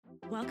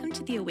Welcome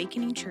to the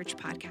Awakening Church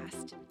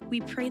podcast.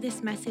 We pray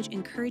this message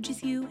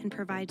encourages you and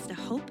provides the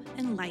hope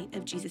and light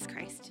of Jesus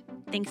Christ.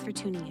 Thanks for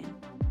tuning in.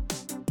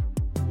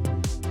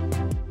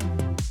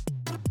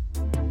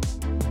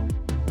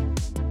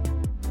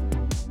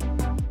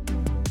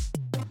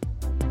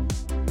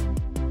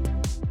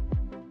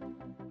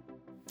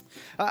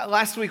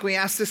 Last week we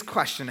asked this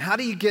question: how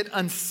do you get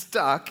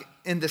unstuck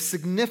in the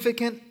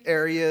significant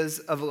areas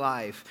of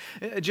life?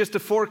 Just to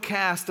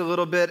forecast a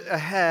little bit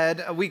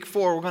ahead, week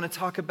 4, we're going to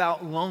talk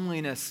about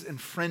loneliness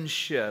and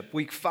friendship.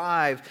 Week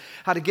 5,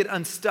 how to get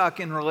unstuck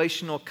in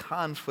relational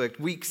conflict.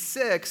 Week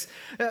 6,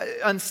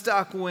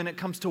 unstuck when it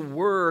comes to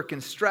work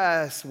and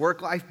stress,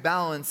 work-life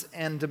balance,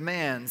 and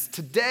demands.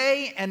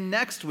 Today and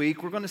next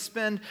week, we're going to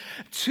spend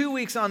 2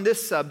 weeks on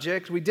this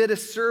subject. We did a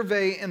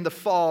survey in the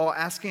fall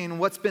asking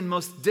what's been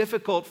most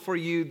difficult for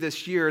you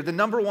this year. The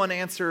number one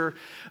answer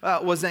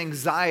was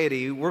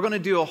anxiety. We're going to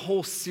do a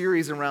whole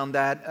series around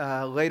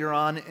that later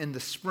on in the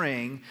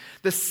spring.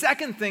 The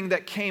second thing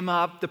that came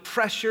up, the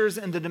pressures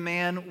and the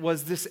demand,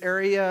 was this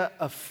area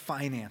of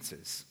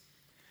finances.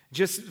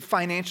 Just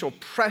financial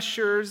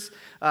pressures,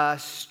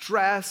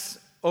 stress,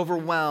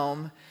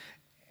 overwhelm.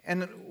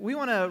 And we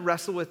want to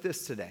wrestle with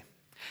this today.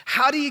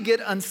 How do you get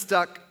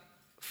unstuck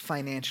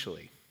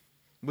financially?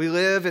 We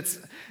live,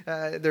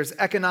 there's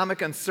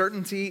economic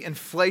uncertainty,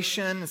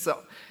 inflation,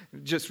 so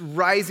just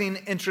rising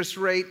interest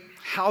rate,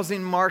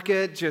 housing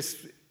market,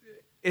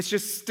 it's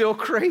just still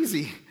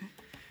crazy.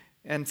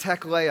 And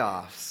tech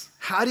layoffs.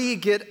 How do you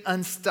get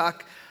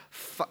unstuck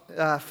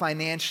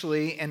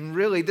financially? And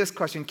really, this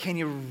question, can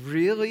you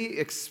really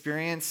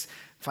experience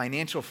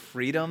financial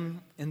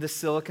freedom in the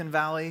Silicon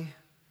Valley?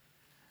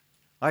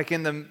 Like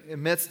in the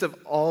midst of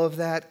all of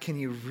that, can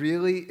you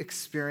really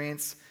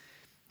experience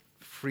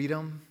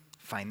freedom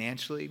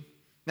financially?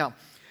 Now,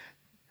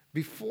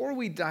 before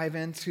we dive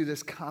into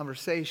this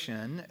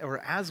conversation, or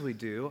as we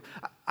do,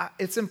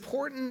 it's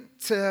important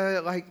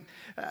to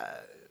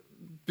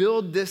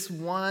build this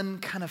one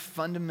kind of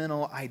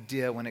fundamental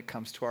idea when it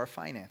comes to our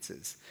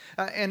finances.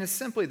 And it's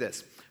simply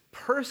this: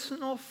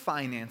 personal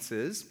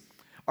finances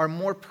are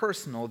more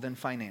personal than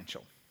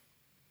financial.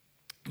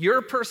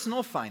 Your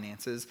personal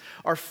finances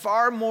are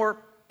far more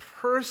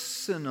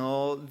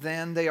personal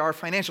than they are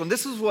financial. And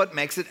this is what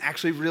makes it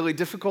actually really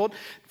difficult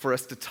for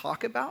us to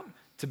talk about,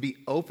 to be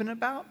open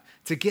about,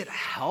 to get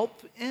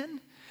help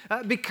in,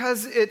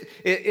 because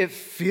it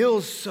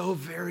feels so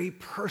very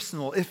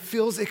personal. It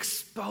feels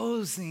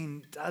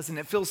exposing, doesn't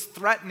it? It feels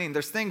threatening.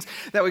 There's things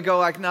that we go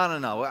like, no,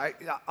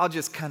 I'll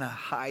just kind of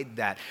hide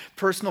that.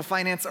 Personal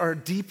finance are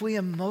deeply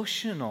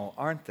emotional,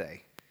 aren't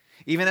they?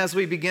 Even as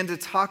we begin to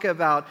talk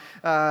about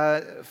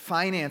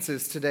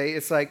finances today,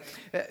 it's like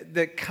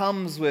that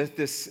comes with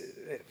this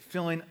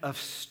feeling of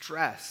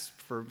stress.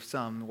 For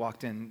some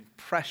walked in,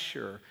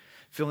 pressure,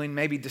 feeling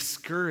maybe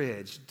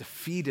discouraged,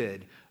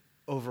 defeated,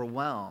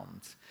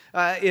 overwhelmed.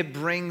 It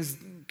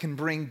can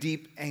bring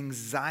deep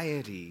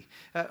anxiety,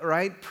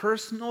 right?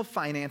 Personal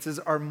finances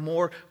are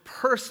more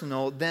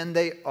personal than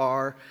they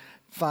are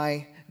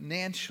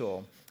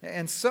financial.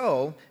 And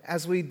so,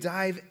 as we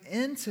dive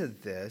into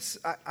this,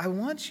 I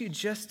want you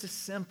just to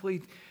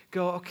simply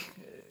go, okay,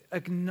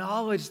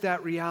 acknowledge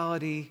that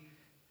reality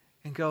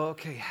and go,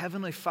 okay,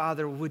 Heavenly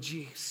Father, would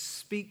you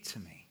speak to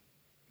me?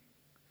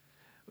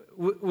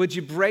 Would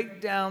you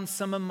break down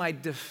some of my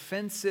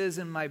defenses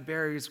and my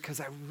barriers, because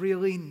I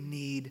really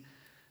need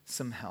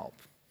some help.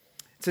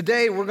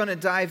 Today, we're going to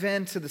dive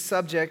into the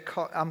subject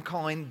I'm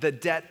calling the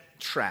debt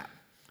trap.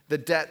 The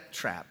debt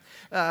trap.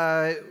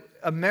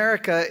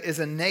 America is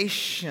a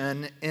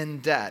nation in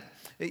debt.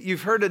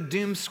 You've heard of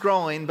doom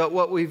scrolling, but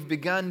what we've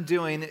begun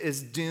doing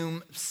is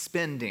doom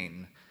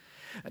spending.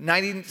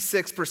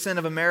 96%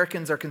 of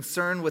Americans are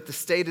concerned with the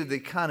state of the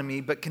economy,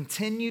 but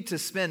continue to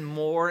spend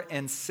more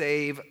and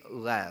save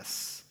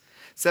less.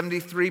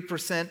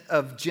 73%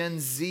 of Gen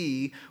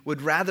Z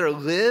would rather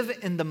live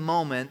in the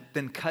moment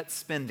than cut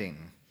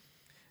spending.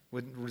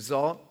 The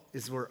result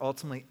is we're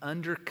ultimately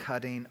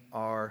undercutting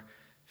our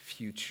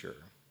future.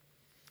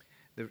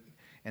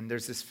 And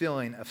there's this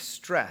feeling of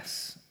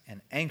stress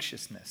and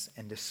anxiousness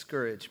and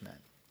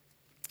discouragement.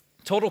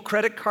 Total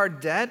credit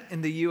card debt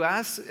in the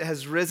U.S.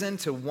 has risen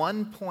to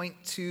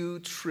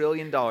 $1.2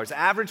 trillion.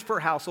 Average per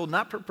household,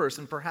 not per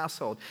person, per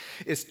household,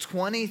 is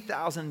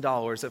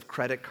 $20,000 of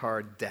credit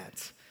card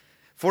debt.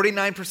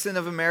 49%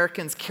 of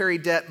Americans carry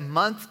debt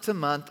month to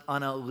month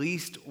on at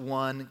least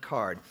one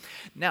card.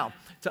 Now,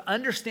 to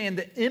understand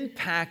the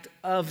impact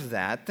of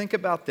that, think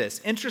about this.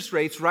 Interest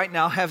rates right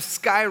now have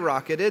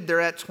skyrocketed. They're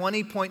at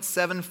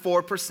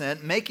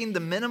 20.74%, making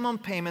the minimum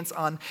payments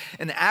on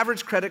an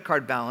average credit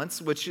card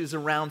balance, which is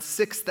around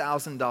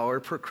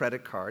 $6,000 per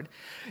credit card.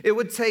 It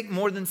would take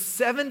more than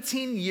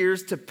 17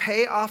 years to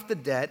pay off the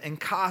debt and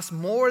cost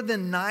more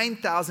than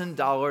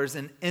 $9,000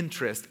 in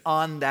interest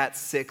on that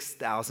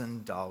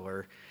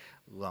 $6,000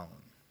 loan.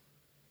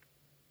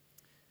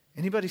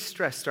 Anybody's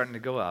stress starting to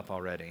go up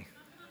already?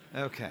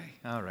 Okay,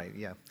 all right,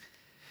 yeah.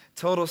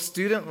 Total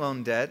student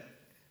loan debt,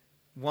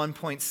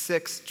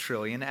 $1.6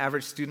 trillion.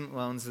 Average student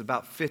loans is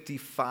about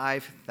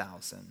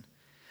 $55,000.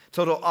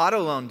 Total auto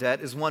loan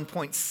debt is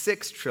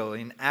 $1.6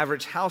 trillion.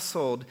 Average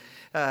household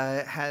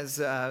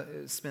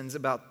spends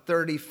about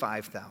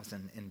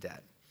 $35,000 in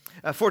debt.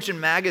 Fortune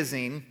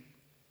magazine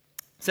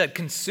said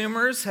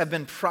consumers have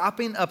been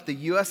propping up the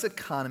U.S.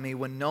 economy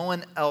when no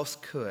one else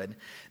could.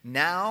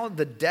 Now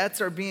the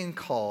debts are being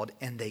called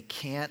and they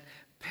can't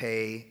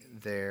pay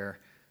their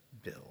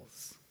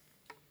bills.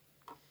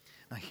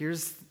 Now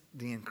here's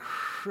the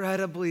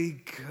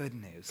incredibly good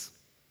news.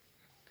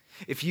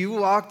 If you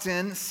walked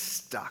in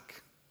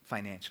stuck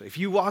financially, if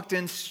you walked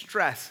in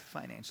stressed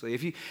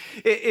financially,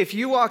 if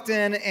you walked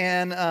in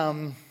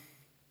and,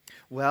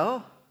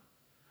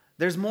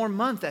 there's more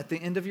month at the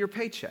end of your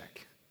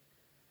paycheck.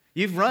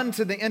 You've run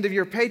to the end of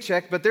your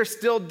paycheck, but there's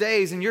still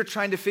days and you're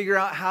trying to figure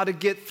out how to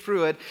get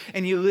through it,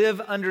 and you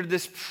live under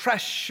this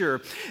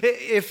pressure.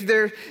 If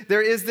there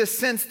is this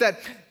sense that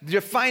your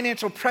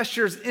financial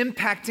pressure is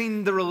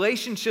impacting the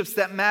relationships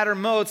that matter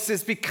most,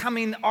 is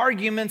becoming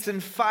arguments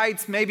and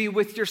fights, maybe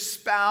with your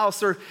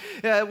spouse or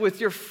with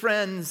your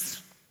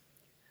friends,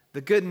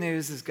 the good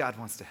news is God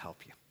wants to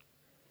help you.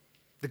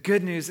 The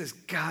good news is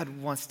God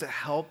wants to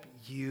help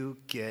you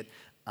get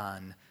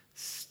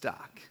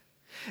unstuck.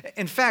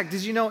 In fact,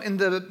 did you know in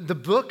the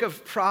book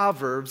of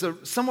Proverbs,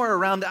 somewhere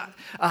around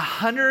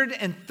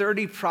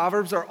 130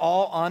 Proverbs are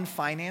all on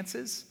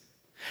finances?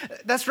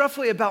 That's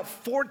roughly about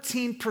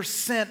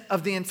 14%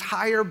 of the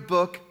entire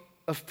book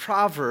of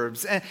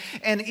Proverbs.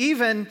 And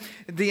even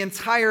the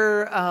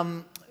entire,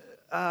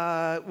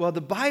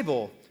 the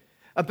Bible,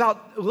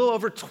 about a little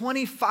over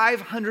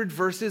 2,500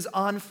 verses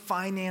on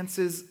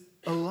finances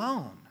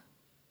alone.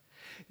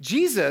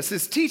 Jesus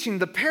is teaching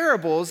the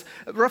parables.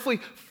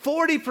 Roughly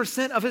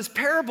 40% of his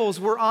parables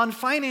were on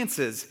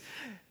finances.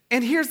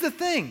 And here's the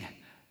thing.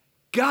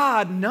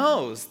 God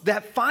knows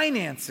that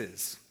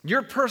finances,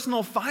 your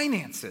personal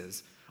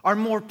finances, are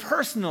more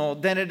personal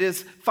than it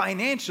is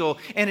financial,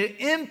 and it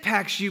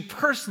impacts you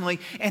personally,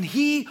 and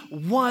he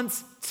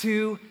wants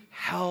to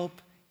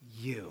help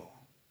you.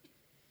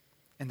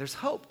 And there's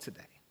hope today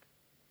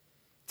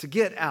to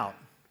get out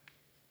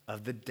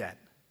of the debt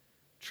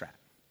trap.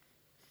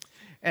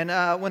 And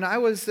when I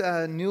was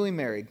newly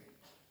married,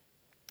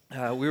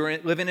 we were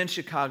living in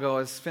Chicago. I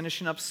was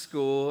finishing up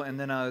school, and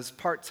then I was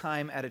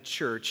part-time at a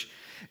church.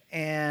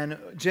 And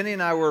Jenny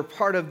and I were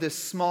part of this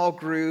small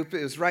group.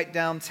 It was right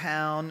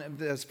downtown.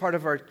 It was part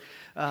of our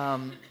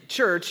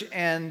church,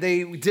 and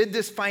they did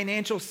this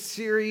financial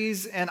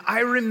series. And I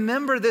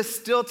remember this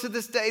still to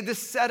this day. This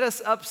set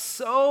us up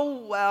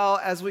so well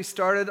as we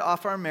started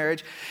off our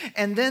marriage.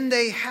 And then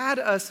they had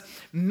us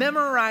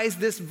memorize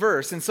this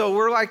verse. And so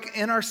we're like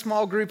in our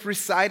small group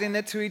reciting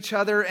it to each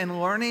other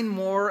and learning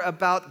more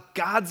about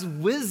God's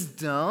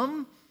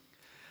wisdom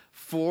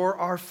for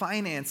our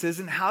finances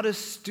and how to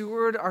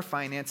steward our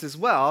finances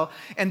well.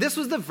 And this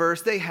was the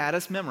verse they had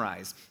us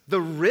memorize.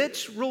 The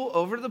rich rule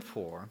over the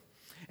poor,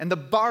 and the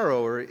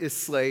borrower is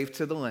slave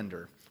to the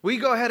lender. Will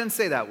you go ahead and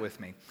say that with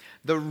me?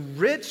 The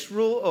rich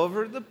rule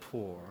over the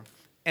poor,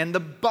 and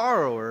the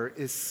borrower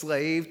is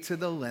slave to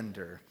the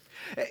lender.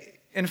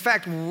 In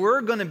fact,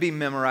 we're going to be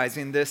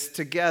memorizing this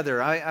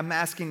together. I'm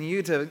asking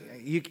you to,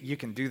 you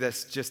can do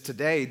this just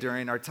today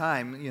during our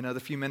time, the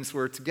few minutes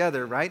we're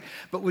together, right?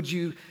 But would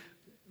you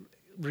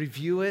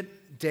review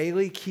it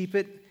daily, keep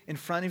it in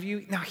front of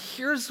you? Now,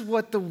 here's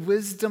what the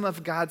wisdom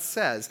of God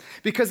says.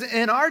 Because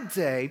in our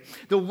day,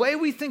 the way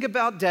we think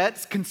about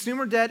debt,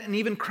 consumer debt, and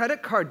even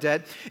credit card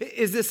debt,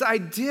 is this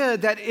idea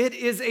that it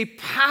is a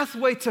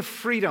pathway to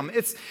freedom.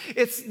 It's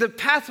the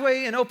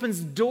pathway and opens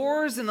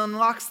doors and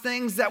unlocks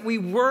things that we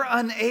were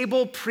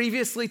unable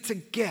previously to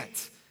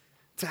get,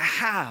 to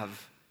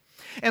have.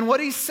 And what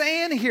he's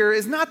saying here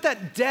is not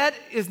that debt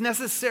is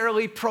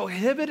necessarily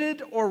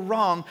prohibited or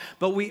wrong,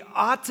 but we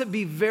ought to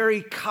be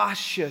very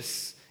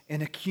cautious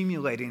in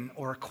accumulating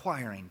or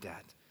acquiring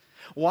debt.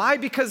 Why?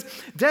 Because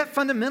debt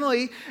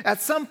fundamentally,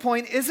 at some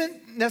point,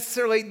 isn't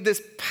necessarily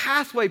this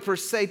pathway per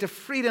se to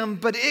freedom,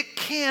 but it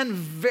can in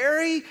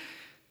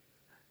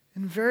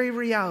very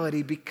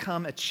reality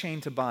become a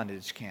chain to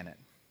bondage, can it?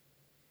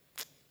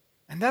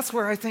 And that's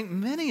where I think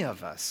many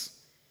of us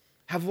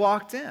have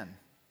walked in.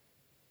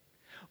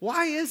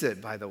 Why is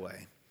it, by the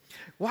way?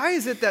 Why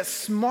is it that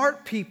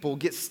smart people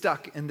get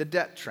stuck in the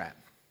debt trap?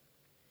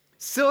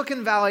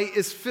 Silicon Valley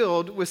is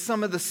filled with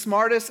some of the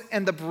smartest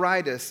and the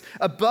brightest,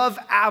 above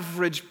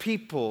average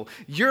people.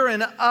 You're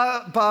an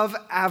above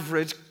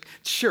average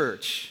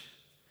church.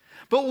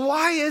 But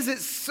why is it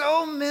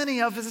so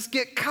many of us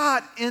get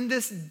caught in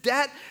this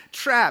debt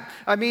trap?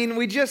 I mean,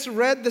 we just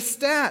read the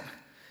stat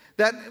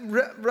that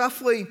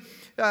roughly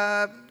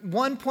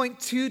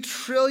 $1.2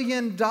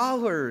 trillion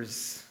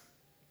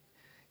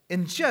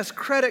in just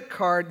credit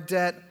card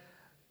debt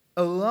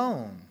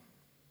alone.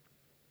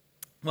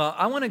 Well,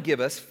 I want to give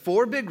us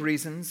 4 big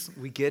reasons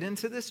we get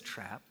into this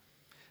trap,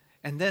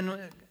 and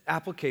then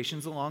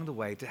applications along the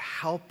way to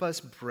help us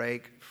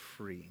break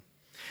free.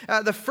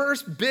 The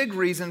first big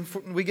reason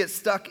we get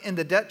stuck in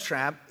the debt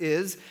trap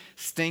is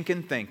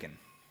stinking thinking.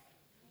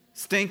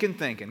 Stinking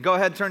thinking. Go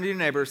ahead, turn to your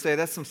neighbor and say,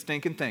 that's some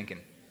stinking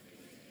thinking.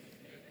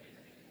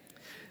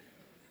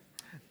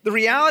 The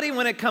reality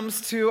when it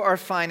comes to our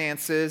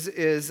finances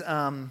is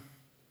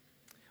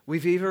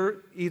we've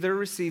either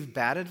received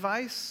bad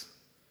advice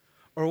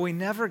or we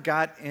never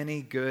got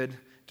any good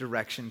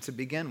direction to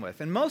begin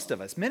with. And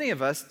many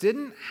of us,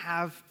 didn't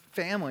have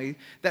family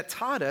that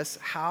taught us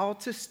how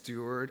to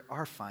steward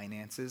our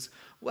finances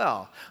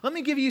well. Let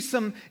me give you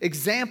some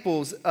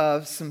examples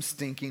of some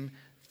stinking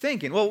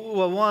thinking.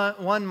 Well,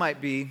 one might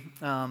be,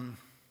 I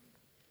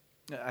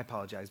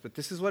apologize, but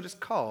this is what it's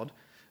called,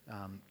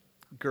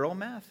 girl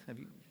math. Have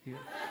you?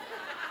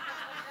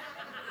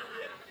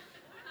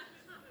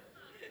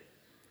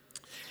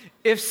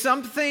 If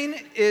something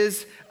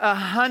is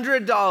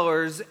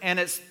 $100 and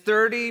it's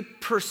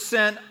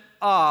 30%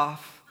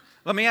 off,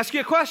 let me ask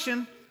you a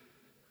question.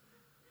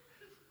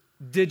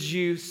 Did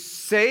you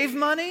save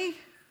money?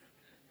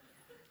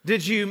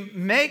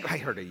 I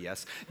heard a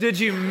yes. Did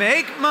you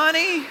make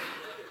money?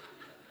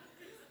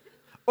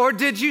 Or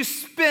did you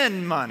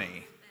spend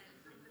money?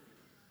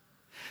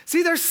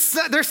 See, they're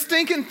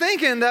stinking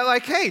thinking that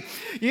like, hey,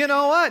 you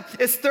know what?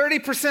 It's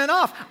 30%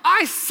 off.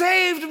 I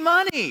saved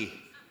money.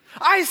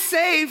 I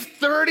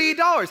saved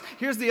 $30.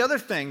 Here's the other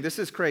thing. This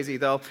is crazy,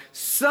 though.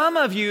 Some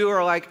of you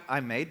are like, I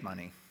made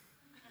money.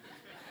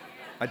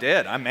 I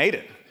did. I made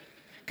it.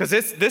 Because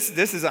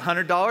this is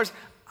 $100.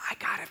 I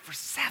got it for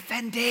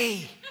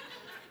 $70.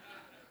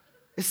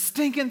 It's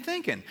stinking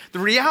thinking. The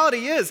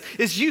reality is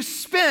you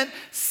spent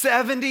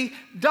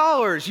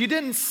 $70. You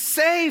didn't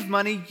save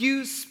money,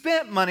 you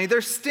spent money.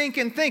 They're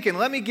stinking thinking.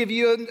 Let me give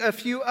you a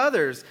few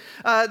others.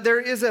 There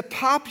is a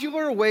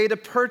popular way to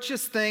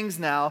purchase things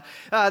now.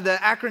 The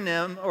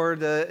acronym or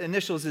the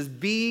initials is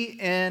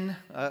BNPL.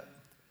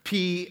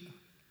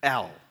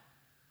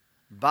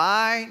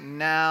 Buy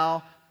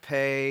now,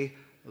 pay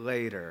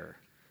later.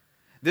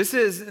 This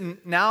is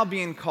now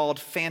being called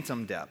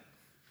phantom debt,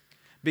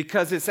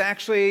 because it's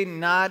actually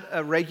not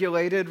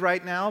regulated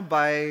right now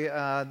by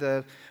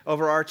the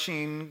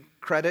overarching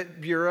credit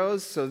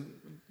bureaus, so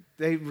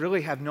they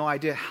really have no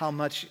idea how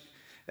much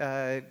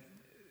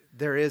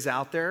there is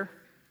out there.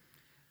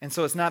 And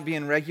so it's not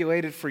being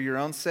regulated for your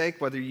own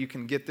sake, whether you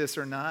can get this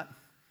or not.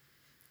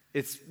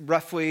 It's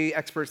roughly,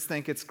 experts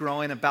think it's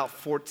growing about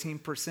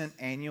 14%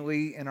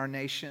 annually in our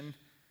nation.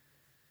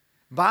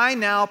 Buy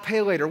now,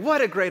 pay later.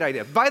 What a great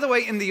idea. By the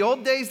way, in the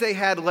old days, they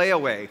had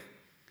layaway.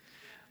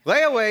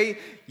 Layaway,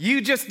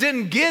 you just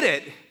didn't get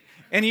it,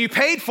 and you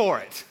paid for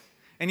it.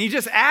 And you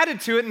just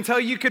added to it until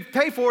you could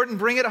pay for it and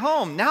bring it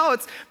home. Now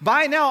it's,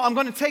 buy now, I'm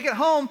going to take it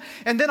home,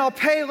 and then I'll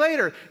pay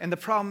later. And the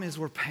problem is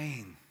we're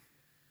paying.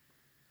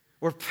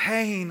 We're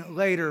paying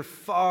later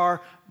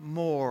far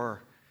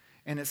more,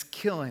 and it's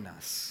killing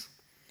us.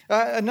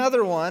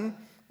 Another one,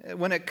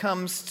 when it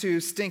comes to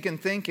stinking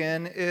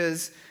thinking,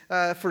 is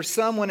for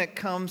some, when it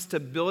comes to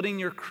building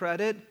your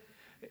credit,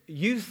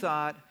 you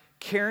thought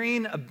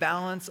carrying a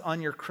balance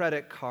on your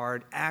credit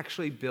card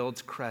actually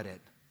builds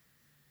credit.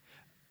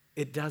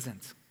 It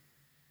doesn't.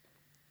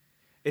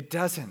 It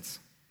doesn't.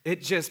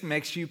 It just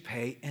makes you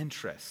pay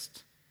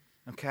interest.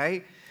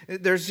 Okay?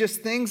 There's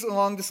just things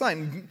along this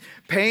line.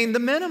 Paying the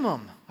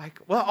minimum. Like,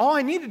 well, all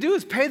I need to do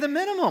is pay the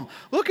minimum.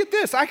 Look at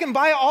this. I can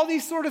buy all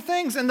these sort of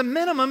things, and the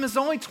minimum is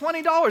only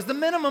 $20. The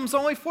minimum's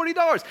only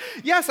 $40.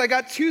 Yes, I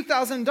got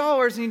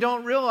 $2,000, and you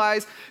don't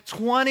realize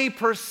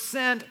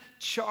 20%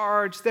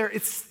 charge there.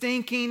 It's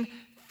stinking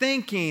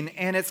thinking,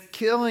 and it's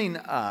killing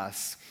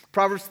us.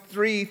 Proverbs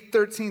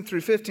 3:13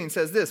 through 15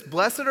 says this: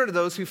 Blessed are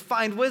those who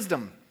find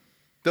wisdom,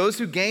 those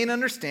who gain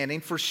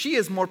understanding, for she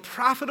is more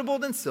profitable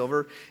than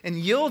silver and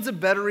yields a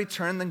better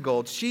return than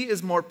gold. She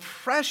is more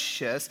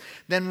precious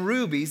than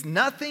rubies.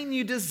 Nothing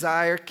you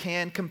desire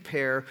can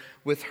compare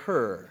with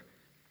her.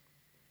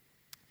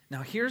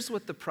 Now, here's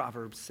what the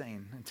proverb's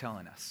saying and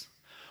telling us.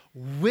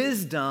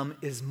 Wisdom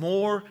is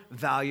more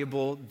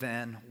valuable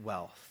than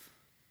wealth.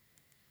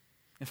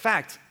 In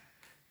fact,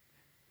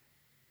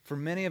 for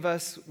many of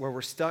us where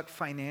we're stuck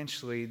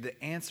financially,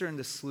 the answer and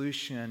the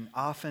solution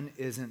often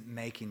isn't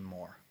making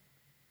more.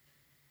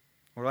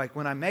 We're like,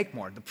 when I make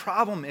more. The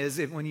problem is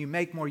when you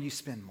make more, you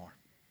spend more,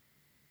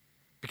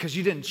 because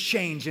you didn't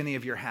change any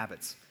of your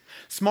habits.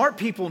 Smart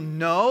people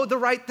know the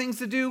right things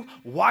to do.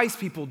 Wise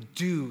people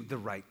do the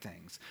right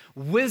things.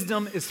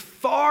 Wisdom is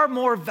far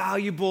more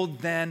valuable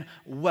than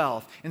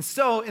wealth. And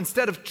so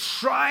instead of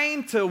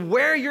trying to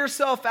wear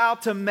yourself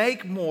out to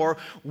make more,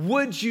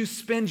 would you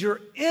spend your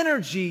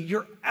energy,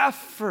 your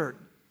effort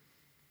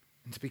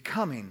into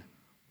becoming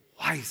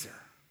wiser?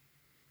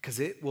 Because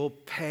it will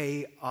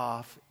pay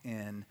off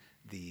in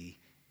the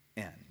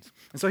end.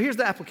 And so here's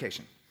the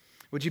application.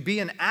 Would you be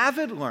an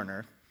avid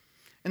learner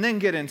and then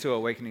get into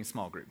Awakening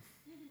Small Group?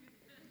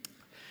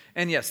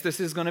 And yes, this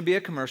is going to be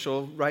a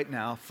commercial right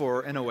now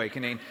for an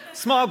Awakening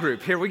Small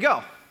Group. Here we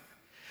go.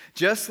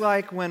 Just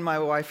like when my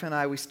wife and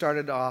I, we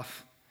started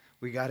off,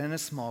 we got in a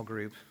small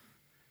group,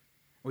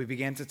 we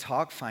began to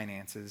talk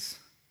finances,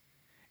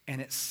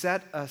 and it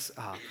set us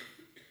up.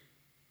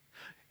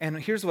 And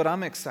here's what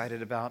I'm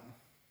excited about,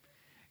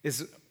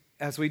 is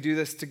as we do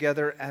this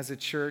together as a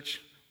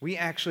church, we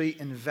actually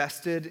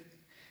invested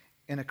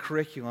in a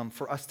curriculum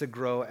for us to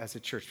grow as a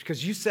church?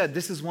 Because you said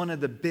this is one of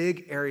the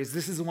big areas,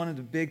 this is one of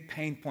the big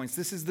pain points,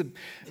 this is the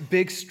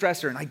big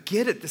stressor. And I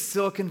get it, the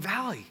Silicon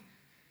Valley.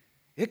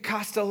 It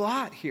cost a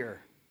lot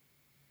here.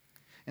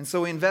 And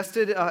so we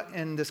invested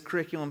in this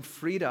curriculum,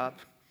 Freed Up.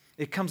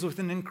 It comes with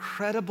an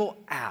incredible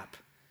app.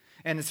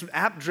 And it's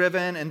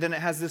app-driven, and then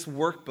it has this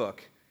workbook.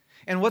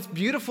 And what's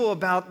beautiful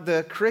about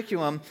the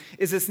curriculum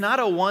is it's not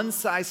a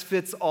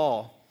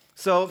one-size-fits-all.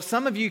 So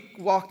some of you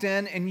walked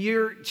in and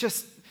you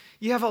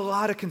have a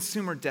lot of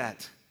consumer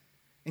debt,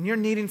 and you're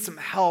needing some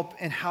help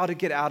in how to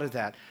get out of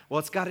that. Well,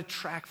 it's got a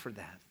track for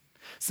that.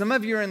 Some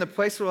of you are in the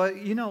place where,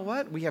 you know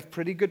what, we have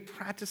pretty good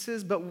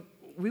practices, but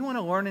we want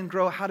to learn and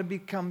grow how to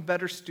become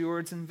better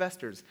stewards and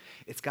investors.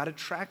 It's got a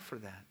track for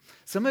that.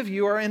 Some of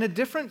you are in a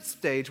different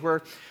stage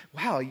where,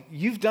 wow,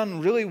 you've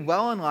done really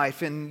well in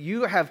life and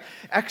you have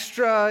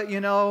extra,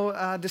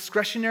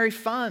 discretionary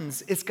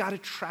funds. It's got a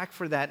track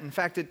for that. In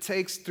fact, it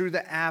takes through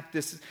the app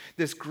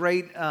this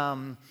great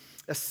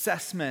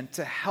assessment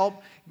to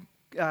help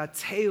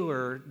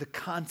tailor the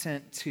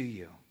content to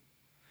you.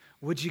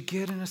 Would you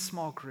get in a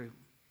small group?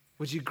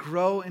 Would you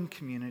grow in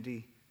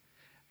community?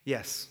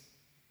 Yes.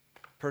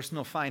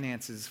 Personal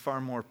finance is far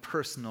more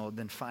personal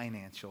than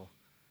financial.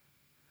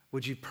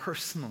 Would you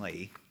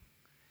personally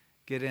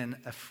get in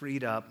a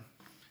freed up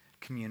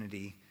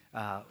community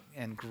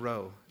and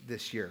grow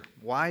this year?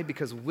 Why?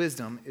 Because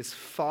wisdom is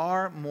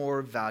far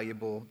more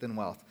valuable than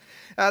wealth.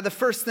 The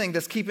first thing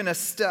that's keeping us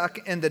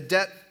stuck in the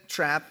debt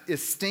trap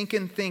is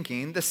stinking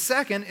thinking. The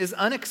second is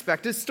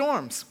unexpected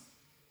storms.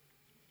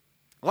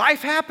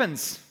 Life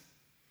happens.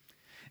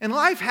 And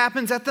life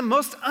happens at the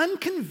most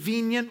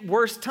inconvenient,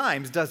 worst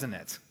times, doesn't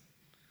it?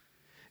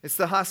 It's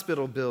the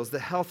hospital bills, the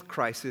health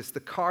crisis, the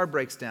car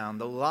breaks down,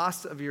 the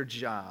loss of your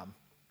job.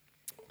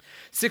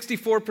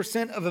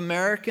 64% of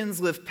Americans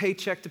live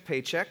paycheck to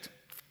paycheck.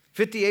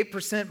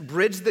 58%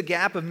 bridge the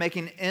gap of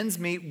making ends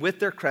meet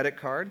with their credit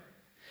card.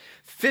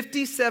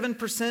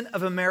 57%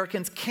 of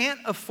Americans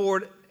can't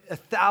afford a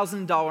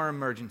 $1,000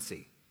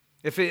 emergency.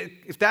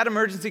 If that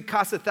emergency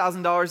costs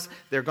 $1,000,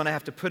 they're going to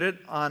have to put it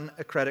on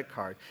a credit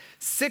card.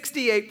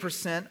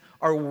 68%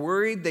 are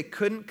worried they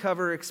couldn't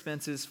cover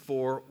expenses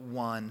for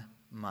 1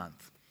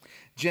 month.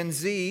 Gen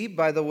Z,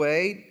 by the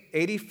way,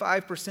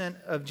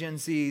 85% of Gen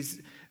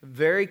Zs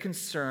very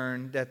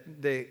concerned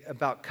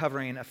about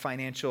covering a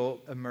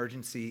financial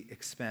emergency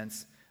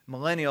expense.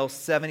 Millennials,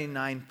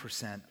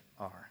 79%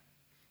 are.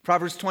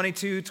 Proverbs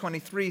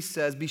 22:23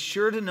 says, "Be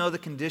sure to know the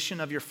condition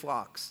of your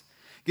flocks.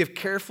 Give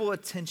careful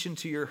attention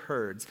to your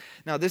herds."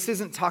 Now, this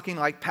isn't talking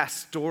like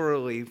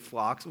pastorally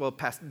flocks. Well,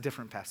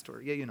 different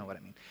pastoral. Yeah, you know what I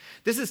mean.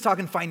 This is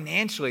talking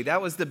financially.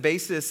 That was the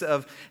basis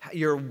of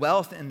your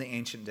wealth in the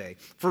ancient day.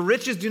 "For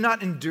riches do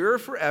not endure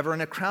forever,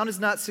 and a crown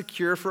is not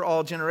secure for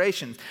all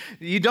generations."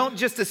 You don't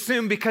just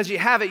assume because you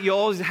have it, you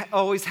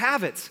always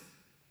have it.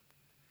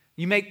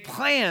 You make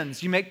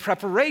plans. You make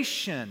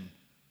preparation.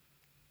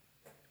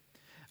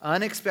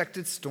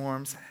 Unexpected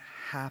storms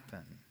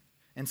happen.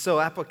 And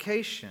so,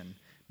 application.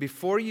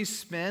 Before you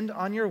spend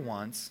on your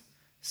wants,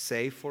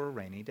 save for a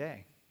rainy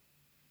day.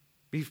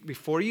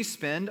 Before you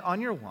spend on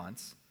your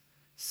wants,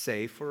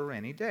 save for a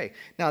rainy day.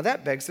 Now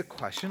that begs the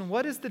question,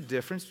 what is the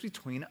difference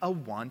between a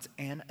want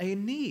and a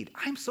need?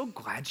 I'm so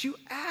glad you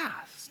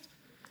asked.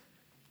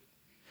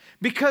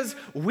 Because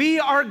we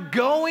are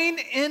going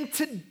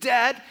into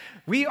debt.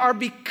 We are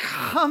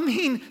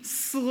becoming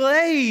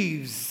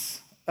slaves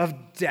of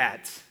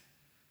debt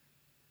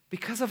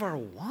because of our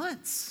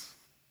wants.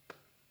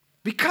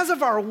 Because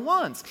of our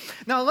wants.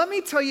 Now, let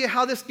me tell you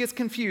how this gets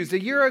confused.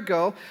 A year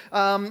ago,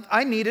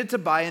 I needed to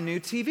buy a new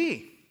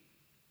TV.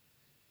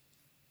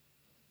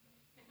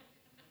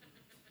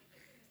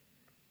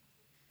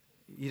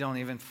 You don't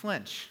even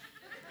flinch.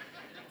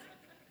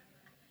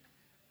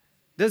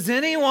 Does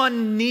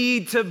anyone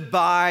need to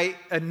buy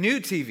a new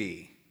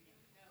TV?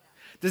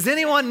 Does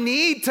anyone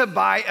need to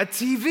buy a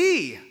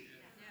TV?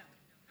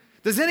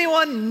 Does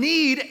anyone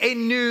need a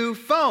new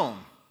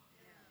phone?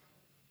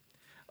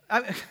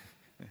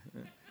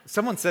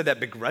 Someone said that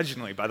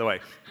begrudgingly, by the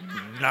way.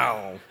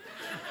 No.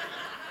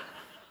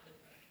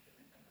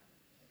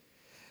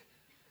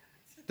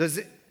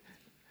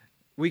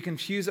 We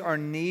confuse our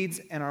needs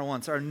and our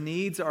wants. Our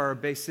needs are our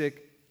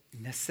basic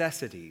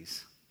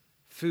necessities: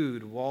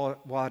 food,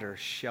 water,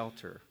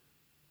 shelter.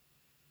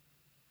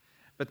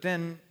 But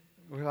then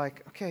we're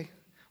like, okay,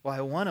 well,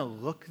 I want to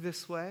look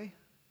this way.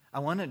 I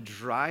want to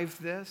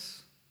drive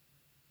this.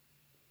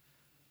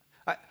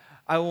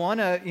 I want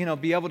to,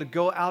 be able to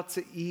go out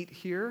to eat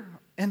here.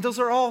 And those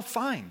are all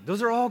fine.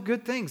 Those are all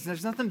good things.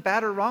 There's nothing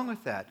bad or wrong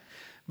with that.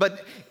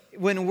 But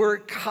when we're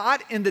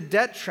caught in the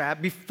debt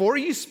trap, before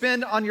you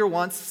spend on your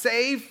wants,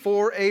 save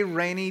for a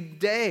rainy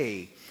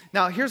day.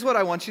 Now, here's what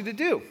I want you to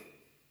do.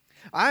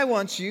 I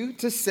want you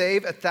to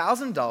save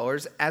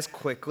 $1,000 as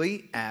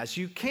quickly as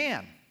you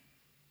can.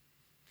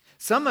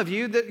 Some of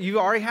you, that you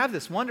already have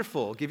this.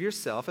 Wonderful. Give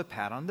yourself a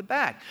pat on the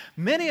back.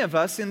 Many of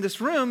us in this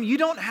room, you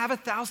don't have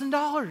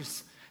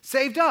 $1,000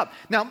 saved up.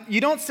 Now,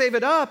 you don't save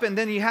it up and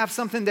then you have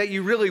something that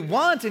you really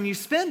want and you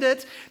spend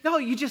it. No,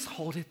 you just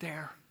hold it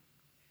there.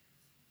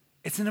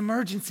 It's an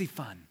emergency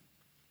fund.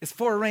 It's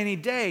for a rainy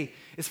day.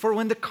 It's for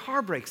when the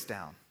car breaks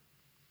down.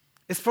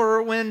 It's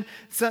for when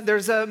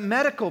there's a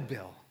medical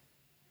bill.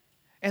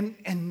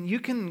 And you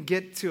can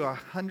get to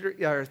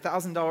 $100 or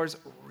 $1,000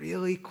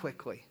 really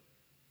quickly.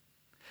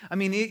 I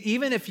mean,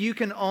 even if you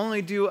can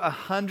only do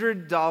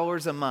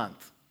 $100 a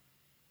month,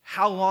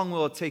 how long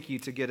will it take you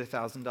to get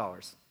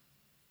 $1,000?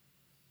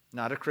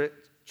 Not a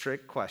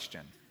trick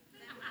question.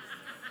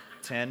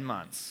 10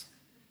 months.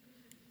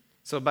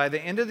 So by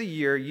the end of the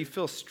year, you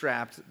feel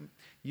strapped.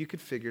 You could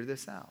figure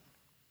this out.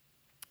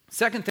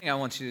 Second thing I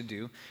want you to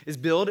do is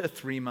build a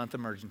 3-month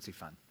emergency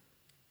fund.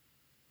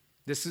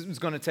 This is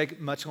going to take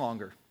much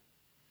longer.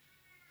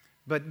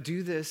 But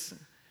do this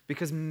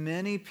because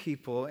many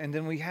people, and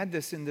then we had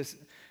this in this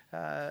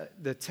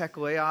the tech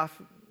layoffs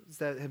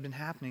that have been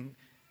happening,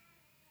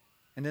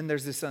 and then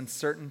there's this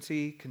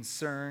uncertainty,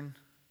 concern.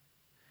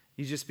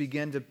 You just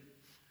begin to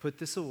put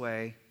this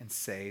away and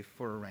save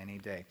for a rainy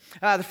day.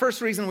 The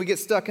first reason we get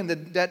stuck in the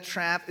debt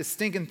trap is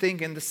stinking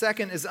thinking. The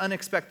second is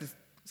unexpected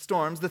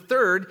storms. The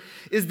third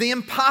is the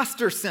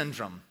imposter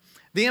syndrome.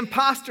 The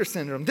imposter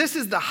syndrome. This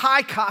is the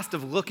high cost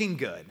of looking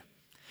good.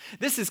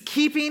 This is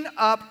keeping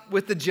up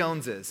with the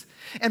Joneses.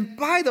 And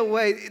by the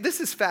way,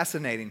 this is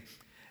fascinating.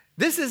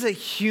 This is a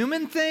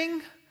human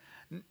thing,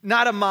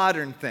 not a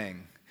modern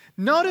thing.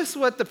 Notice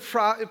what the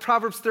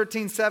Proverbs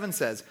 13:7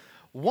 says.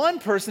 One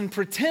person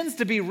pretends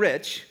to be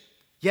rich,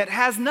 yet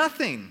has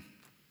nothing.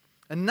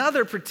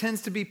 Another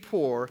pretends to be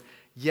poor,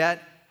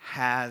 yet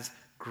has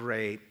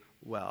great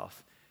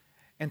wealth.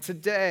 And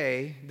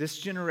today, this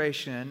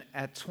generation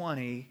at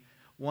 20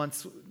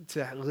 wants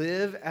to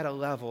live at a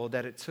level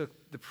that it took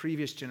the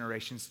previous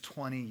generations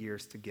 20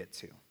 years to get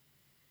to.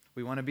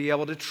 We want to be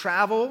able to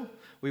travel.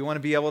 We want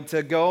to be able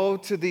to go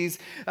to these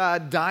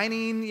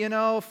dining,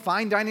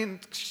 fine dining.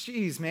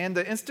 Jeez, man,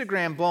 the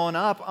Instagram blowing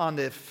up on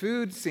the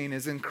food scene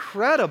is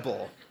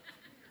incredible.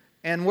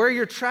 And where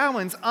you're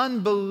traveling is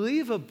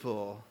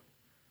unbelievable.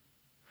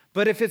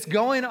 But if it's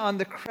going on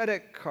the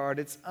credit card,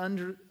 it's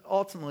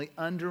ultimately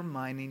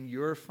undermining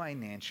your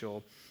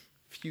financial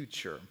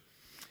future.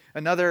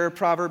 Another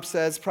proverb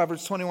says,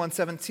 Proverbs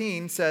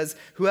 21:17 says,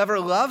 whoever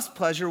loves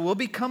pleasure will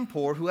become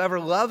poor. Whoever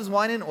loves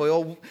wine and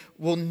oil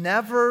will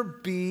never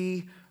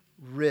be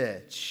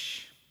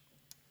rich.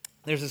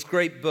 There's this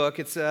great book.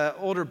 It's an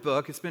older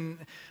book. It's been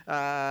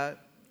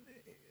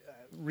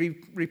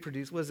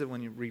reproduced. What is it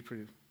when you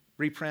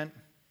reprint?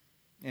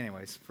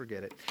 Anyways,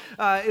 forget it.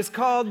 It's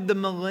called The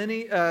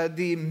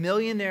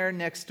Millionaire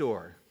Next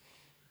Door.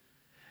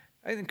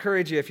 I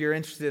encourage you, if you're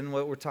interested in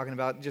what we're talking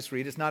about, just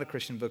read. It's not a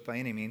Christian book by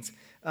any means.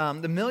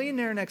 The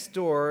Millionaire Next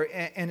Door,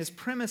 and his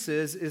premise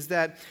is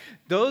that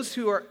those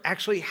who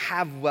actually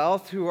have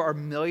wealth, who are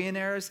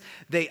millionaires,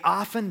 they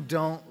often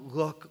don't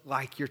look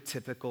like your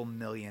typical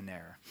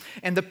millionaire.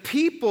 And the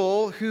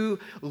people who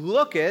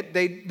look it,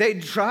 they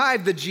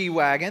drive the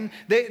G-Wagon,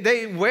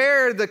 they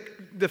wear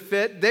the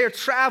fit, they're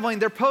traveling,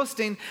 they're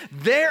posting,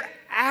 they're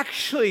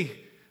actually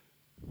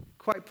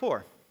quite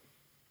poor.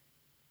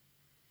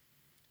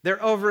 They're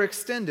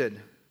overextended.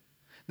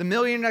 The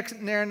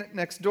millionaire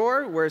next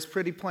door wears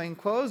pretty plain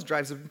clothes,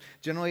 drives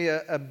generally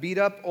a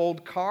beat-up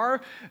old car,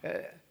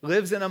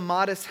 lives in a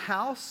modest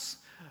house,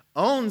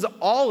 owns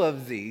all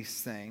of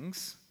these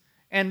things,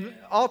 and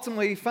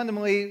ultimately,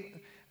 fundamentally,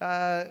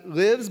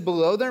 lives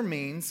below their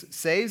means,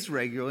 saves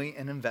regularly,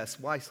 and invests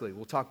wisely.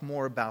 We'll talk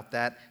more about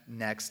that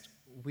next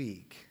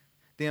week.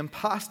 The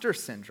imposter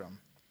syndrome.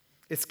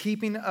 It's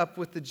keeping up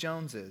with the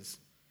Joneses.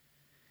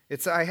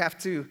 It's I have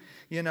to,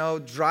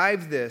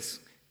 drive this,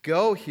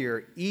 go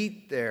here,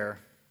 eat there.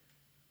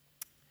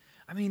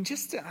 I mean,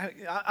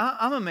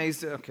 I'm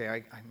amazed. Okay,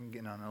 I'm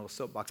getting on a little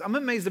soapbox. I'm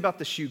amazed about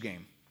the shoe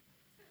game.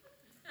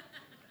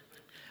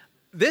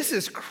 This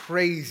is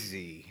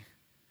crazy.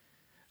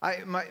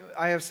 I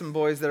have some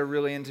boys that are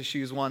really into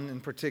shoes, one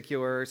in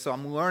particular, so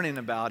I'm learning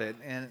about it.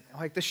 And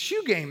the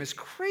shoe game is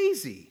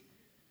crazy,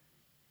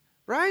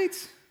 right?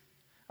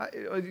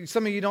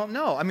 Some of you don't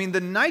know. I mean, the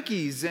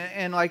Nikes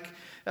and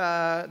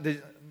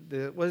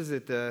the what is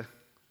it? The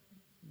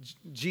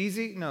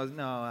Jeezy?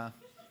 No.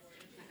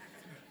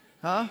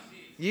 Huh?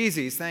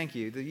 Yeezys. Thank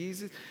you. The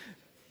Yeezys.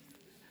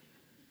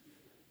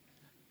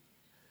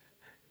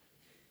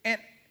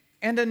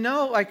 And to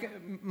know,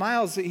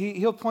 Miles,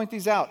 he'll point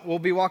these out. We'll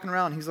be walking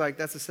around. He's like,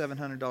 that's a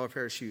 $700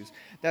 pair of shoes.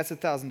 That's a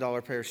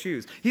 $1,000 pair of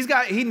shoes.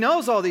 He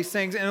knows all these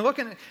things. And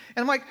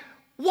I'm like,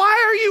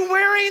 why are you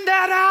wearing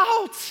that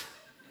out?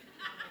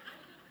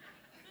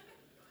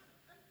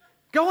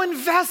 Go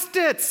invest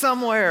it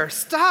somewhere.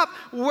 Stop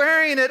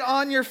wearing it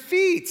on your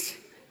feet.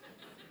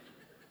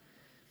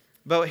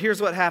 But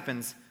here's what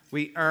happens.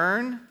 We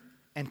earn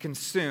and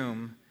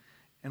consume,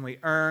 and we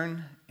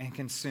earn and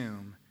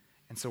consume.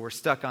 And so we're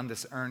stuck on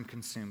this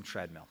earn-consume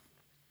treadmill.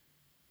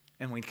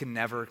 And we can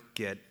never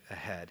get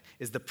ahead.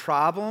 Is the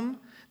problem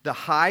the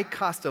high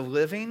cost of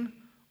living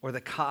or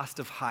the cost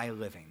of high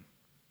living?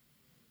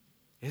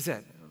 Is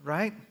it,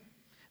 right?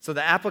 So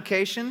the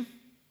application...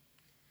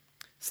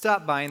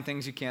 Stop buying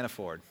things you can't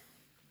afford.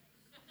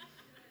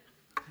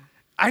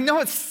 I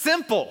know it's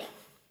simple.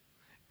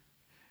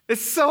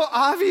 It's so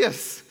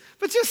obvious.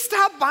 But just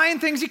stop buying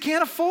things you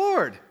can't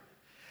afford.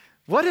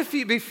 What if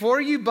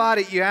before you bought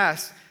it, you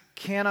asked,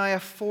 can I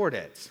afford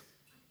it?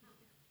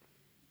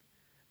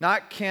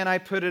 Not can I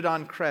put it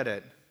on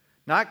credit?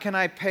 Not can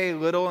I pay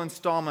little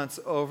installments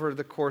over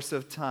the course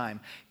of time?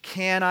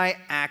 Can I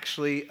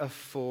actually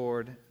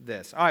afford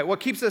this? All right, what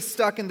keeps us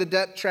stuck in the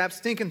debt trap,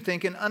 stinking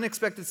thinking,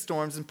 unexpected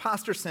storms,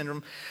 imposter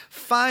syndrome?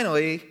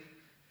 Finally,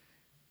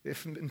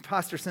 if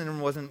imposter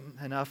syndrome wasn't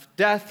enough,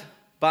 death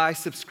by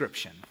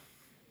subscription.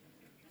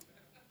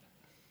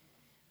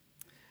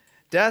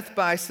 Death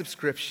by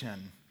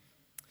subscription.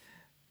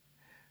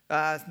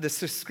 The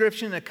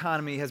subscription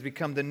economy has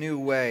become the new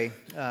way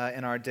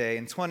in our day.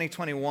 In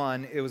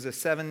 2021, it was a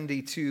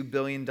 $72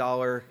 billion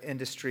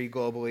industry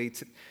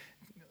globally.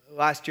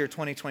 Last year,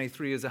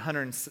 2023, is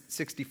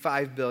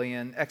 $165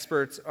 billion.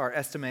 Experts are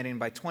estimating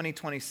by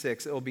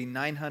 2026, it will be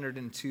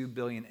 $902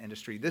 billion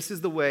industry. This is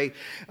the way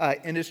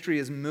industry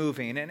is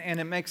moving, and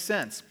it makes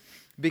sense.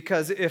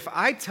 Because if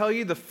I tell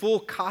you the full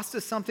cost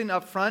of something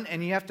up front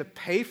and you have to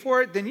pay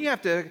for it, then you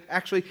have to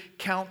actually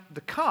count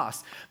the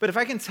cost. But if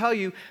I can tell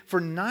you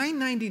for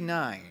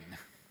 $9.99,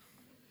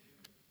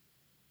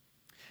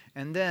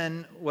 and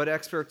then what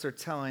experts are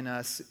telling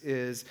us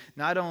is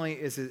not only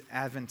is it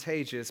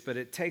advantageous, but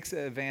it takes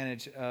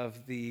advantage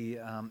of the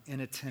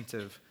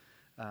inattentive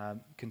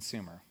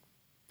consumer.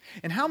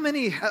 And how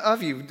many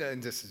of you,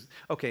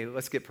 okay,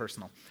 let's get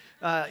personal.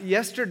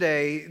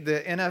 Yesterday,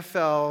 the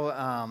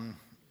NFL...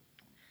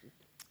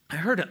 I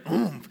heard an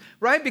oomph,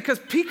 right? Because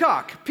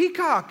Peacock,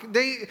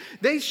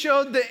 they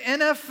showed the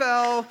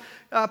NFL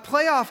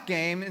playoff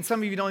game, and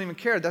some of you don't even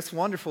care. That's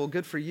wonderful.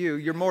 Good for you.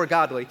 You're more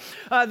godly.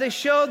 They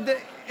showed the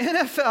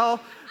NFL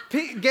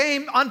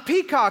game on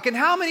Peacock, and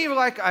how many were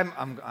like,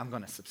 I'm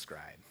going to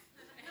subscribe.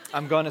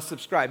 I'm going to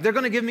subscribe. They're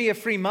going to give me a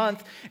free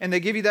month, and they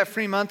give you that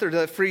free month or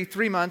the free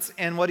 3 months,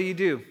 and what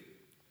do?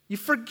 You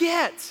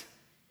forget.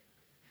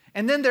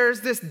 And then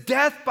there's this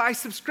death by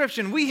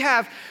subscription. We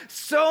have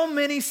so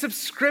many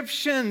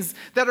subscriptions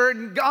that are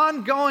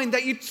ongoing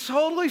that you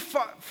totally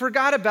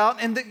forgot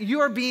about, and that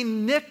you are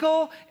being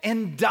nickel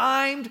and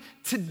dimed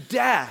to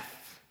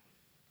death.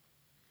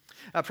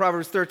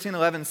 Proverbs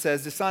 13:11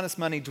 says, dishonest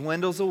money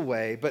dwindles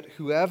away, but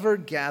whoever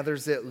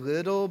gathers it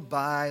little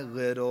by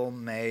little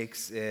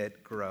makes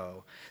it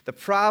grow. The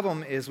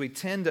problem is we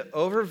tend to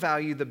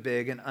overvalue the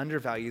big and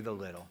undervalue the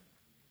little.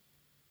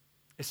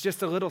 It's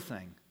just a little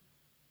thing.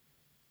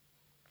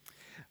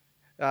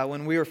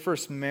 When we were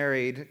first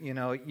married,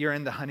 you're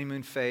in the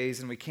honeymoon phase,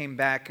 and we came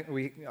back.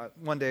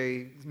 One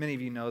day, many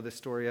of you know the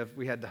story of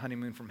we had the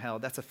honeymoon from hell.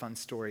 That's a fun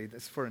story.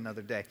 That's for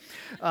another day.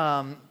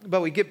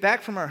 But we get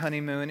back from our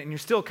honeymoon, and you're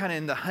still kind of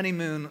in the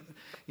honeymoon,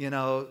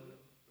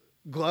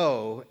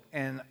 glow.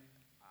 And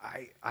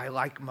I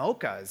like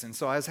mochas, and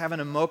so I was having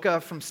a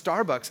mocha from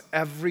Starbucks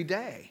every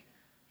day.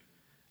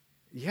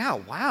 Yeah,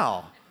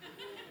 wow.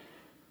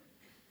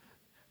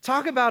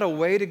 Talk about a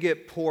way to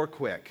get poor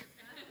quick.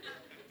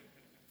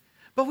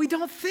 But we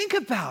don't think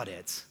about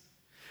it.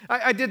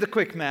 I did the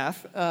quick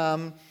math.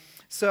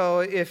 So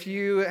if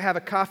you have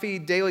a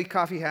daily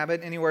coffee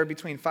habit, anywhere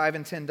between $5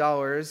 and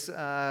 $10,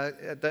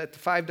 at the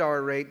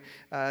 $5 rate,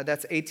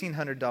 that's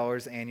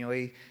 $1,800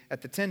 annually.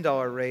 At the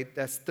 $10 rate,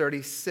 that's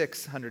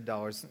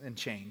 $3,600 and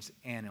change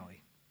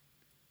annually.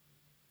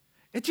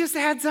 It just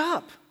adds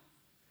up.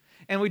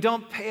 And we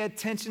don't pay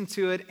attention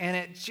to it, and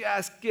it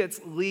just gets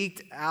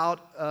leaked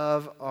out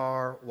of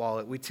our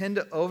wallet. We tend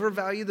to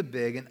overvalue the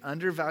big and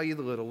undervalue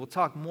the little. We'll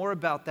talk more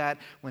about that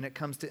when it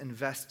comes to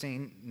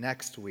investing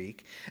next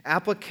week.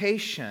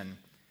 Application,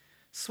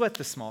 sweat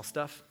the small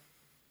stuff.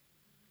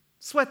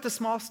 Sweat the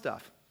small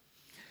stuff.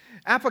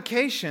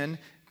 Application,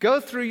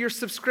 go through your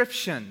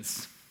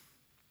subscriptions.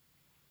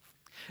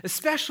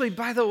 Especially,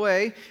 by the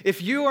way,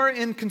 if you are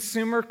in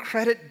consumer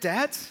credit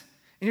debt,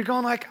 and you're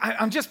going like,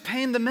 I'm just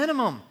paying the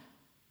minimum.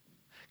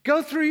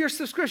 Go through your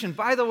subscription.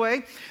 By the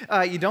way,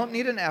 you don't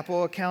need an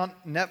Apple account,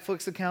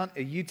 Netflix account,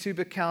 a YouTube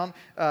account,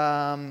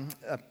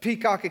 a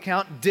Peacock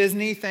account,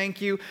 Disney,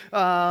 thank you.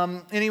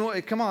 Anyone,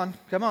 come on.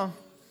 Cinemark.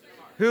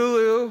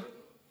 Hulu.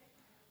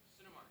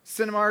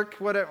 Cinemark,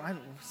 whatever.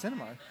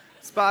 Cinemark.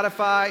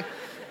 Spotify.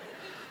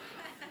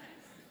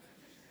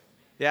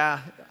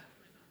 Yeah.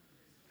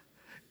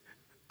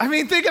 I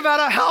mean, think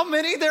about how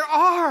many there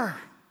are.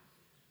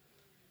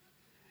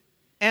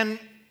 And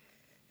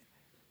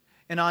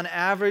on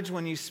average,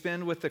 when you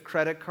spend with a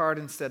credit card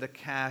instead of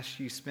cash,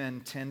 you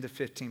spend 10 to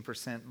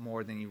 15%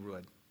 more than you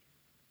would.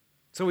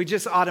 So we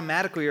just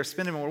automatically are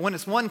spending more. When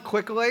it's one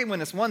click away,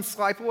 when it's one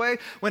swipe away,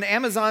 when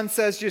Amazon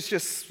says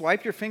just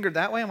swipe your finger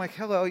that way, I'm like,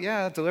 hello,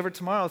 yeah, delivered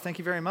tomorrow, thank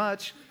you very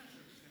much.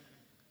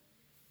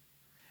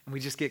 And we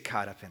just get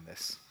caught up in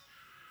this,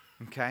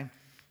 okay?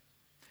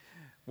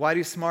 Why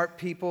do smart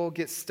people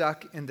get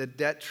stuck in the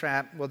debt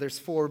trap? Well, there's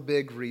 4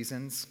 big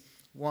reasons.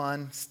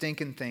 1,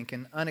 stinking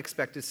thinking,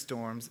 unexpected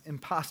storms,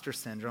 imposter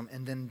syndrome,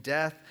 and then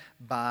death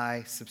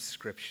by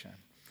subscription.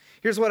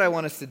 Here's what I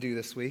want us to do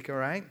this week, all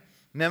right?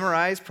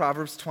 Memorize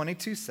Proverbs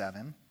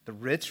 22:7. The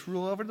rich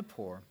rule over the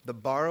poor. The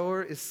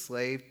borrower is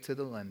slave to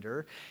the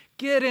lender.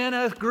 Get in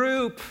a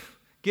group.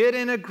 Get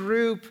in a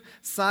group,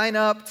 sign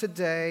up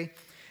today.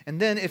 And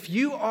then if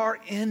you are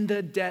in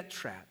the debt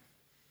trap,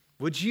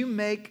 would you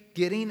make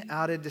getting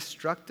out of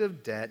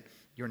destructive debt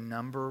your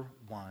number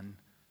one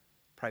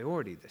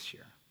priority this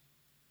year?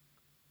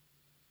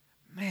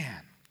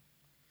 Man,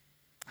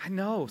 I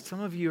know some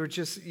of you are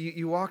just,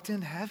 you walked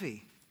in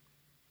heavy.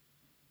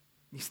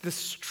 It's the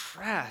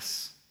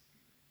stress,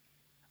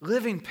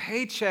 living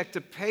paycheck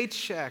to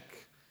paycheck,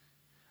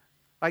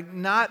 like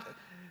not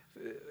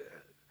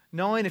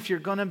knowing if you're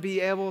going to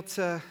be able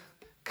to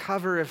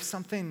cover if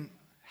something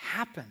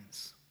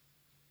happens.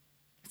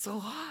 It's a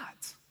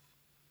lot.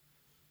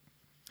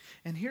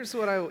 And here's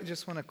what I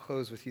just want to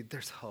close with you.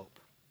 There's hope.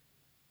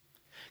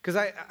 Because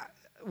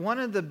one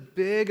of the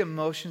big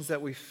emotions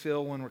that we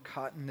feel when we're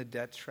caught in the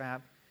debt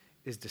trap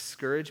is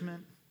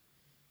discouragement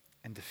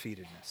and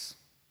defeatedness.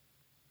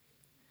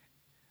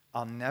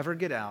 I'll never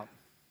get out.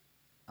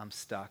 I'm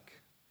stuck.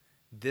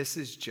 This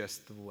is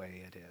just the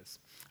way it is.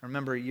 I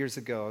remember years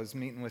ago, I was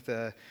meeting with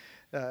a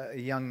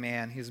young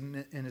man. He was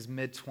in his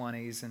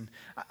mid-20s, and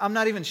I'm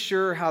not even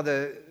sure how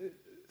the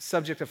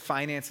subject of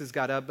finances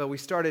got up, but we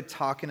started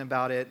talking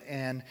about it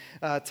and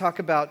talk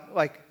about,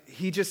 like,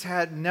 he just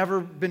had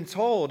never been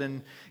told,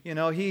 and, you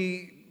know,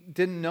 he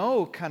didn't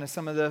know kind of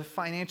some of the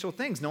financial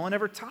things. No one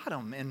ever taught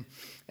him.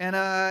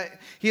 And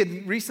he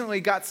had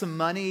recently got some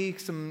money,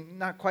 some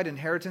not quite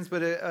inheritance,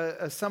 but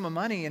a sum of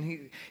money,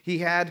 and he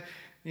had,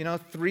 you know,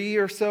 3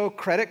 or so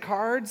credit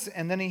cards,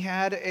 and then he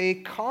had a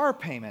car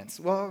payments.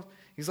 Well,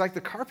 he's like,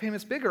 the car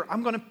payment's bigger.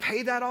 I'm going to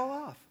pay that all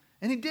off.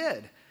 And he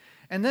did.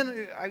 And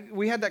then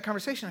we had that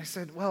conversation. I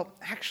said, well,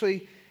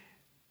 actually,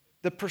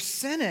 the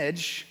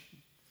percentage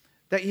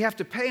that you have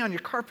to pay on your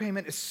car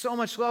payment is so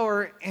much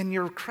lower, and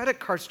your credit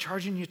card's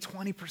charging you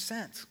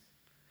 20%.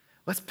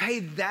 Let's pay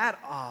that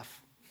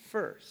off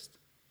first.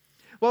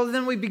 Well,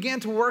 then we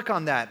began to work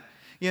on that.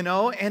 You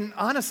know, and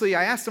honestly,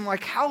 I asked him,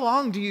 like, how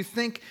long do you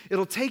think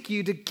it'll take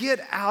you to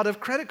get out of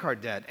credit card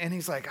debt? And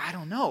he's like, I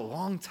don't know, a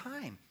long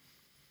time.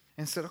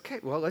 And said, okay,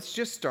 well, let's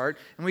just start.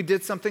 And we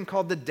did something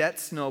called the debt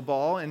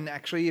snowball. And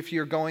actually, if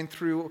you're going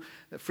through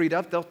Freed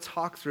Up, they'll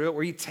talk through it,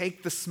 where you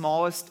take the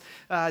smallest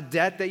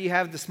debt that you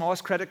have, the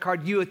smallest credit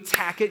card, you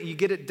attack it, you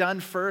get it done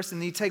first, and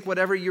then you take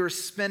whatever you're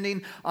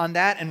spending on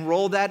that and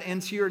roll that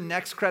into your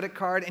next credit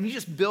card, and you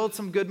just build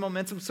some good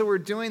momentum. So we're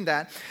doing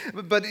that.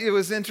 But it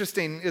was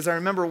interesting, is I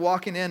remember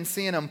walking in,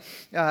 seeing him,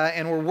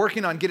 and we're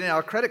working on getting out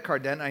of credit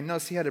card debt, and I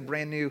noticed he had a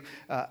brand new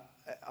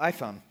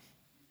iPhone.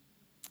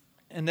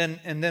 And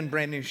then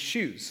brand new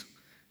shoes.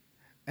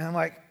 And I'm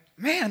like,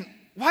 man,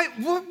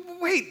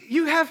 wait,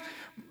 you have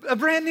a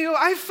brand new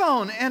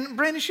iPhone and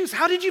brand new shoes.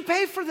 How did you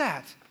pay for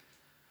that?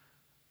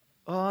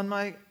 On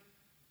my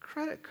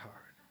credit card.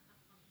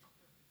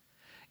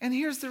 And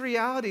here's the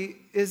reality,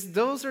 is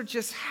those are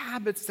just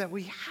habits that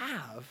we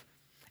have.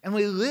 And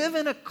we live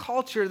in a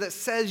culture that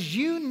says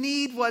you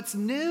need what's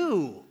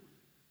new.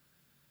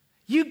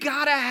 You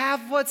gotta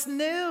have what's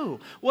new.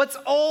 What's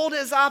old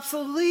is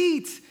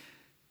obsolete.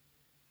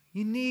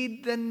 You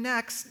need the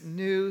next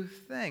new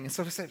thing. And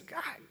so I said,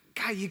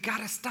 God, you got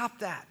to stop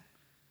that.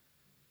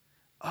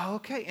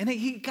 Okay. And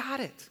he got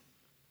it.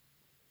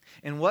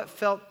 And what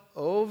felt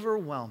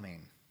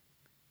overwhelming,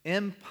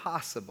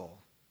 impossible,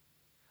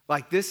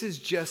 like this is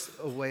just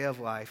a way of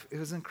life, it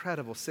was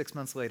incredible. 6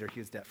 months later, he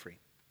was debt-free.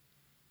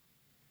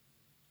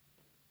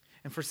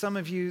 And for some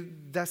of you,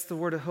 that's the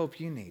word of hope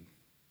you need.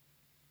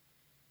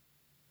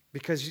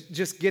 Because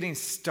just getting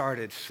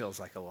started feels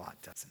like a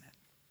lot, doesn't it?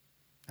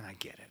 And I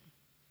get it.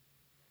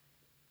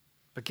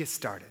 But get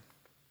started.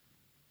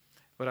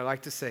 What I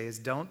like to say is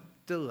don't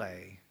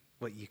delay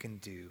what you can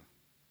do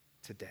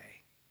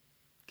today.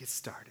 Get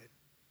started.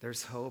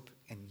 There's hope,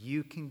 and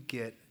you can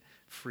get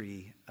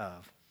free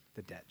of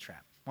the debt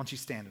trap. Why don't you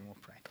stand and we'll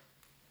pray.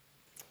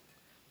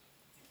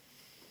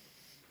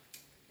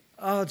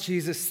 Oh,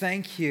 Jesus,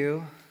 thank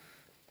you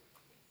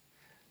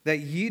that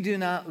you do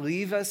not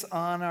leave us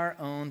on our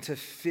own to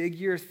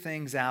figure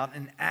things out.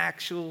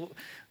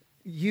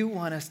 You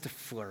want us to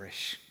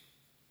flourish.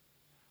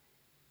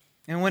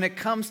 And when it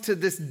comes to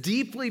this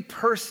deeply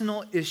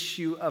personal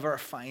issue of our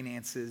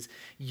finances,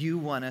 you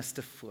want us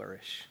to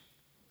flourish.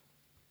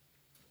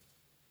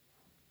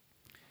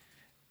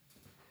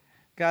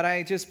 God,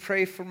 I just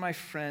pray for my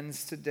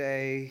friends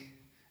today,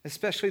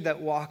 especially that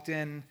walked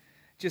in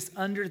just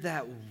under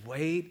that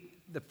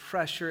weight, the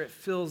pressure. It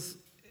feels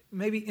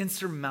maybe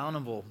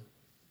insurmountable.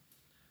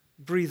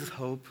 Breathe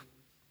hope,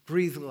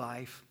 breathe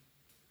life.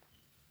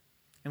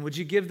 And would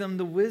you give them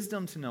the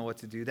wisdom to know what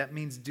to do? That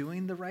means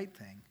doing the right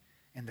thing.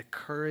 And the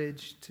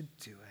courage to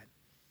do it.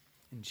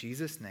 In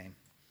Jesus' name,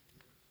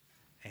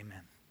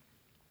 amen.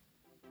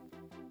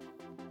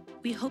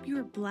 We hope you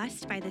were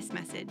blessed by this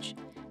message.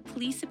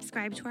 Please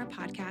subscribe to our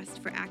podcast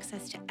for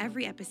access to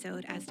every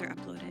episode as they're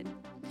uploaded.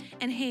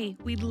 And hey,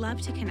 we'd love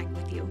to connect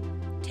with you.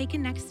 Take a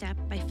next step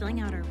by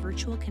filling out our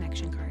virtual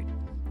connection card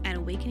at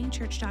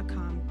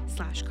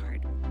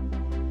awakeningchurch.com/card.